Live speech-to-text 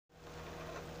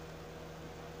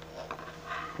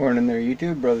Morning there,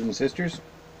 YouTube brothers and sisters.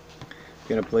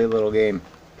 Gonna play a little game.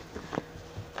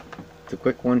 It's a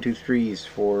quick 1, 2, 3s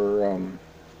for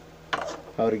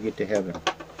how to get to heaven.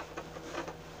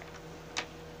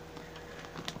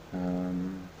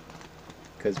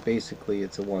 Because basically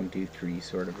it's a 1, 2, 3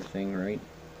 sort of a thing, right?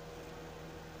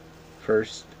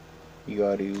 First, you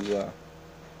got to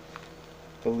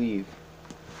believe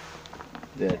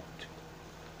that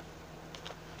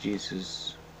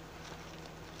Jesus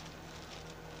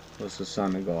was the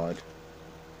Son of God,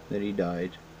 that he died,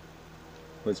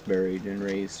 was buried, and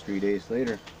raised 3 days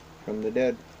later from the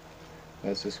dead,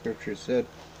 as the scripture said.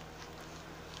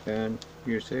 And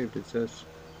you're saved, it says.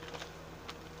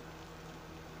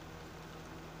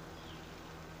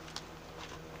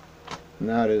 And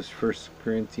that is 1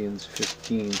 Corinthians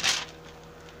 15,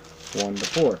 1 to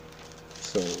 4.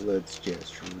 So let's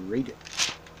just read it.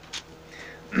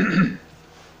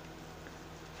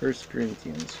 1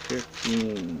 Corinthians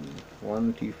 15,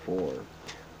 1 to 4.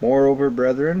 Moreover,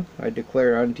 brethren, I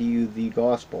declare unto you the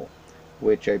gospel,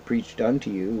 which I preached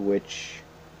unto you, which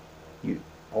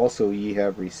also ye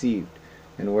have received,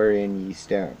 and wherein ye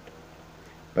stand,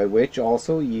 by which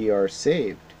also ye are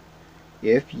saved,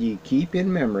 if ye keep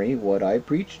in memory what I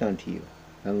preached unto you,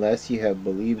 unless ye have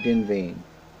believed in vain.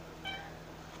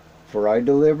 For I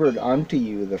delivered unto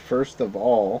you the first of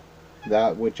all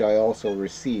that which I also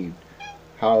received,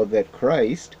 how that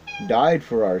Christ died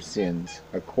for our sins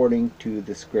according to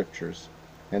the Scriptures,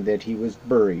 and that he was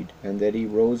buried, and that he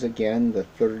rose again the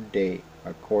third day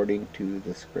according to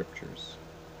the Scriptures.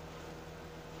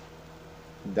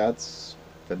 That's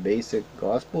the basic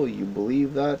gospel. You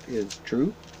believe that is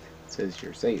true, it says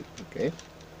you're saved, okay?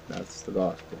 That's the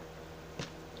gospel.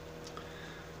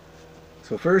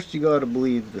 So first you got to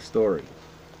believe the story.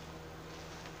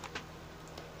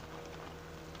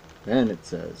 Then it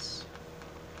says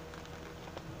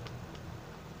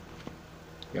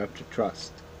you have to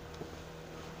trust.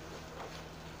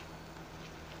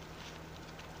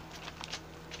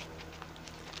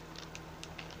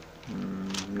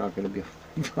 I'm not going to be able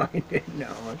to find it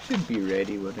now. I should be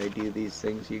ready when I do these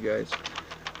things, you guys.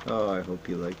 Oh, I hope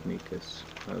you like me, because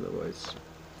otherwise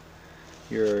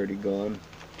you're already gone.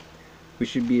 We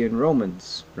should be in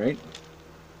Romans, right?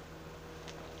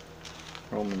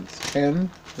 Romans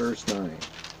 10, verse 9.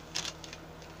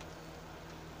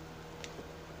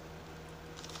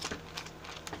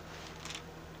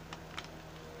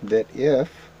 That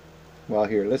if, well,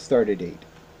 here, let's start at 8.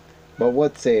 But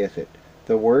what saith it?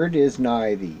 The word is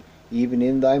nigh thee, even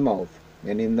in thy mouth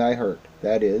and in thy heart.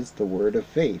 That is the word of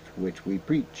faith which we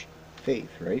preach. Faith,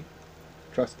 right?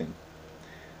 Trusting.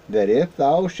 That if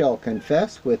thou shalt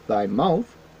confess with thy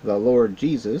mouth the Lord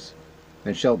Jesus,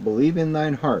 and shalt believe in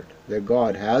thine heart that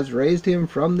God has raised him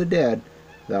from the dead,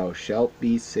 thou shalt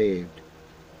be saved.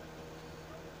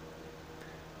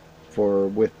 For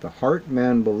with the heart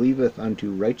man believeth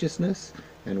unto righteousness,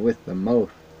 and with the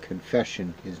mouth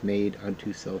confession is made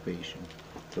unto salvation.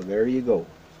 So there you go.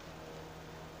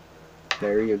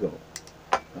 There you go.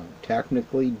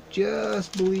 Technically,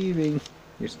 just believing,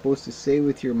 you're supposed to say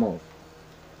with your mouth.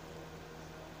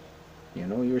 You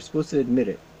know, you're supposed to admit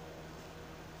it.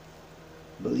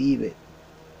 Believe it.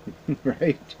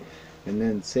 Right? And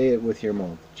then say it with your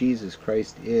mouth. Jesus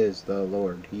Christ is the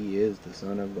Lord. He is the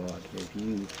Son of God. If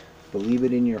you believe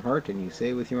it in your heart and you say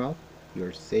it with your mouth,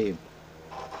 you're saved.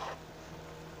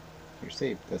 You're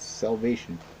saved. That's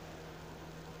salvation.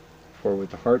 For with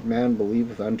the heart man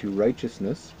believeth unto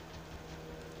righteousness.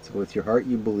 So with your heart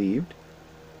you believed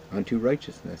unto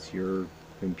righteousness. You're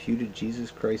imputed Jesus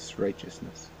Christ's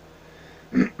righteousness.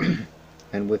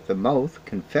 And with the mouth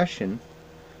confession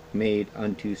made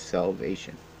unto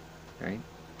salvation. Right?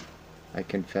 I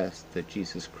confess that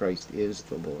Jesus Christ is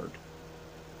the Lord.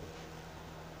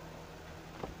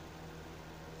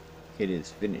 It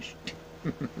is finished.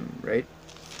 Right?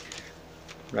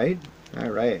 Right?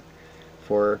 Alright.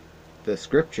 For the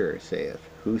Scripture saith,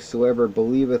 whosoever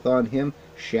believeth on him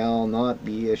shall not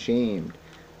be ashamed.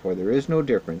 For there is no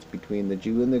difference between the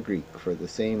Jew and the Greek, for the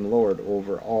same Lord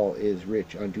over all is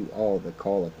rich unto all that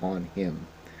call upon him.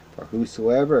 For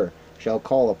whosoever shall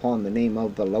call upon the name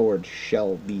of the Lord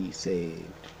shall be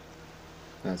saved.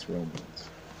 That's Romans,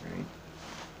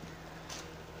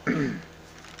 right?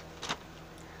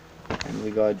 And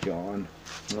we got John.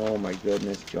 Oh my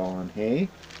goodness, John, hey?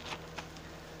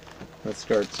 Let's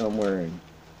start somewhere in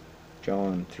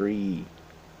John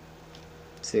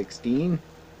 3:16.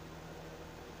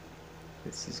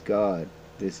 This is God,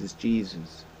 this is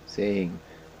Jesus, saying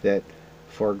that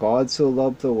for God so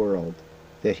loved the world,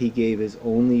 that he gave his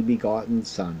only begotten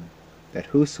Son, that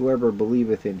whosoever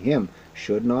believeth in him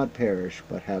should not perish,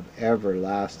 but have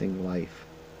everlasting life.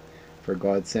 For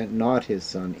God sent not his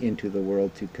Son into the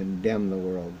world to condemn the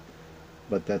world,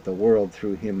 but that the world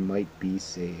through him might be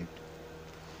saved.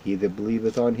 He that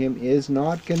believeth on him is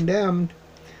not condemned,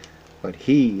 but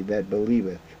he that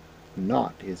believeth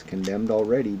not is condemned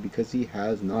already, because he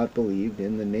has not believed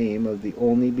in the name of the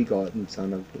only begotten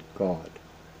Son of God.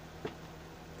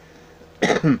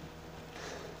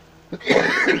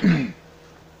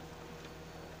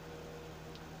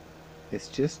 It's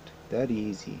just that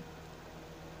easy.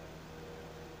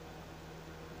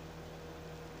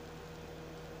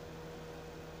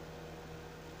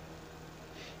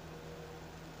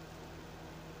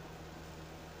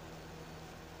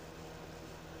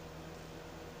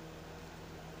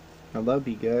 I love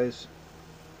you guys.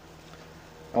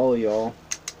 All of y'all.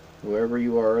 Whoever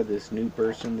you are, this new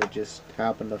person that just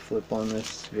happened to flip on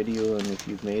this video, and if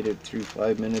you've made it through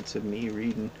 5 minutes of me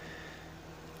reading,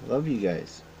 I love you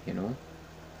guys, you know.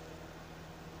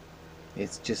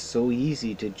 It's just so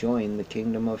easy to join the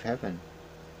kingdom of heaven,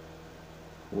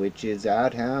 which is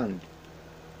at hand.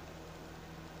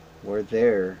 We're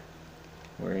there.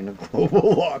 We're in a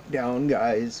global lockdown,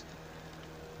 guys.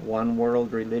 One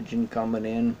world religion coming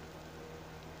in.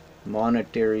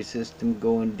 Monetary system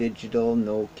going digital.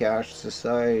 No cash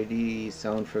society.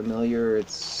 Sound familiar?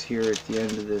 It's here at the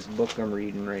end of this book I'm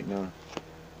reading right now.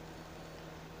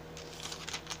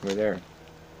 We're there.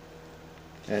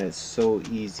 And it's so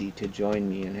easy to join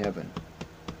me in heaven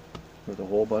with a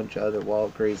whole bunch of other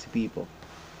wild, crazy people.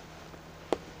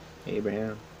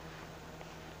 Abraham,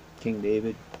 King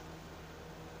David,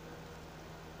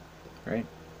 right?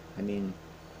 I mean,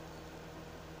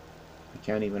 I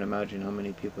can't even imagine how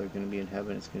many people are going to be in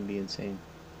heaven. It's going to be insane.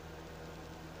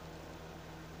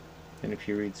 And if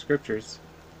you read scriptures,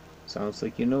 sounds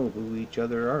like you know who each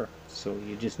other are. So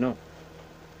you just know.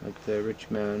 Like the rich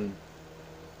man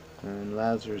and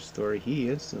Lazarus story,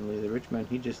 the rich man,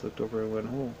 he just looked over and went,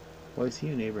 oh, why is he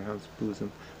in Abraham's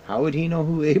bosom? How would he know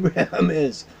who Abraham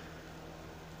is?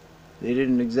 They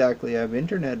didn't exactly have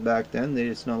internet back then.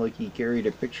 It's not like he carried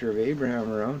a picture of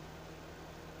Abraham around.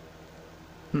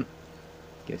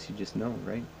 Guess you just know,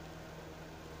 right?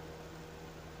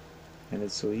 And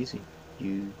it's so easy.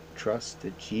 You trust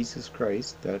that Jesus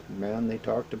Christ, that man they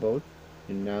talked about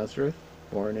in Nazareth,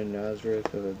 born in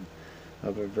Nazareth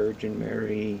of a Virgin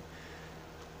Mary,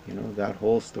 you know, that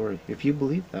whole story. If you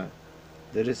believe that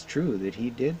it's true, that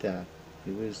he did that.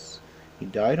 He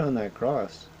died on that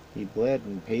cross. He bled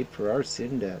and paid for our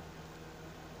sin debt.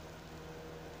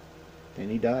 Then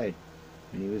he died,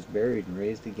 and he was buried and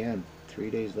raised again 3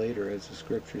 days later, as the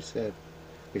scripture said.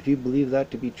 If you believe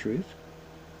that to be truth,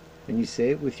 and you say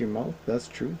it with your mouth, that's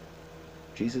truth.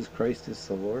 Jesus Christ is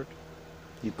the Lord.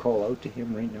 You call out to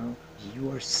him right now,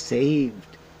 you are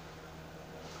saved.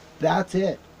 That's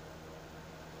it.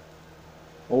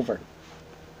 Over.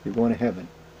 You're going to heaven.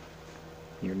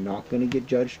 You're not going to get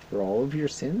judged for all of your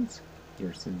sins.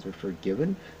 Your sins are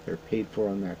forgiven. They're paid for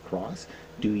on that cross.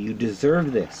 Do you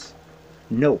deserve this?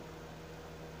 No.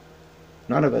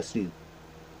 None of us do.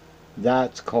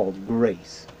 That's called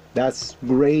grace. That's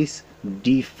grace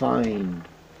defined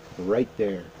right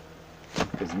there.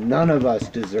 Because none of us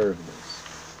deserve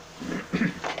this.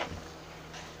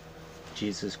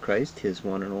 Jesus Christ, his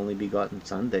one and only begotten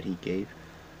Son that he gave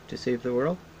to save the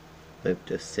world,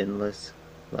 lived a sinless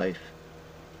life.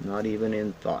 Not even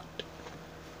in thought.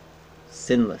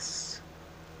 Sinless.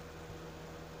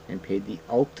 And paid the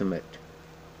ultimate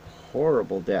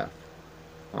horrible death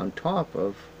on top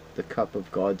of the cup of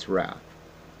God's wrath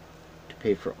to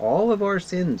pay for all of our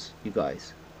sins, you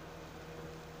guys,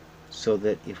 so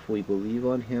that if we believe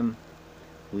on him,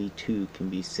 we too can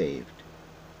be saved,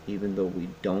 even though we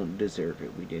don't deserve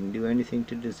it. We didn't do anything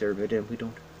to deserve it, and we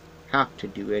don't have to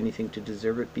do anything to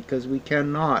deserve it, because we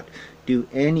cannot do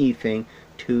anything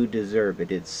to deserve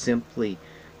it. It's simply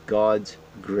God's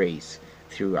grace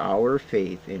through our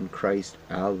faith in Christ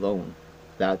alone.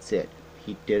 That's it.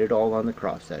 He did it all on the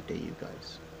cross that day, you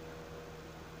guys.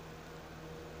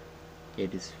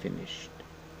 It is finished.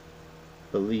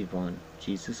 Believe on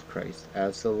Jesus Christ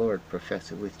as the Lord.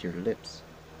 Profess it with your lips.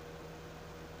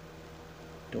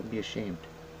 Don't be ashamed.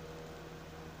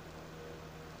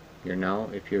 You're now,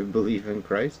 if you believe in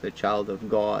Christ, a child of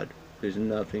God. There's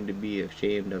nothing to be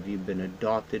ashamed of. You've been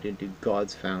adopted into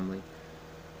God's family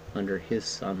under his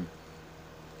Son.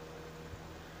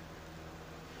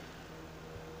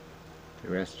 The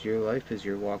rest of your life is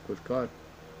your walk with God.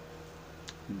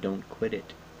 Don't quit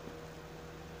it.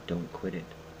 Don't quit it.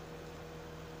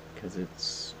 Because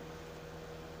it's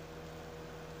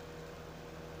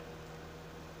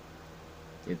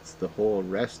the whole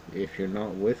rest. If you're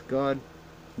not with God,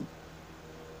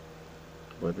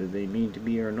 whether they mean to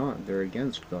be or not. They're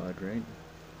against God, right?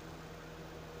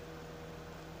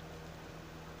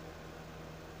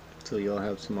 So you'll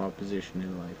have some opposition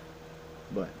in life,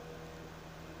 but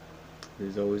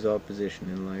there's always opposition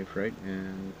in life, right?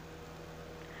 And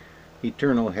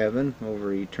eternal heaven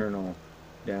over eternal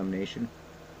damnation,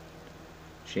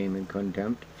 shame and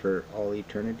contempt for all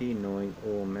eternity, knowing,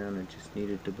 oh man, I just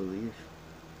needed to believe.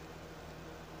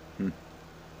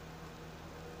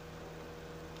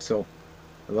 So,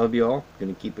 I love you all.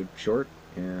 Gonna keep it short,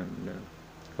 and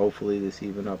hopefully this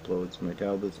even uploads. My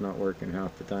tablet's not working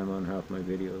half the time on half my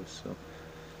videos, so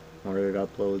or it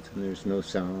uploads and there's no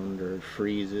sound, or it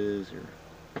freezes,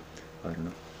 or I don't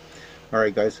know.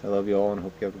 Alright guys, I love you all and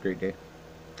hope you have a great day.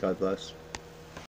 God bless.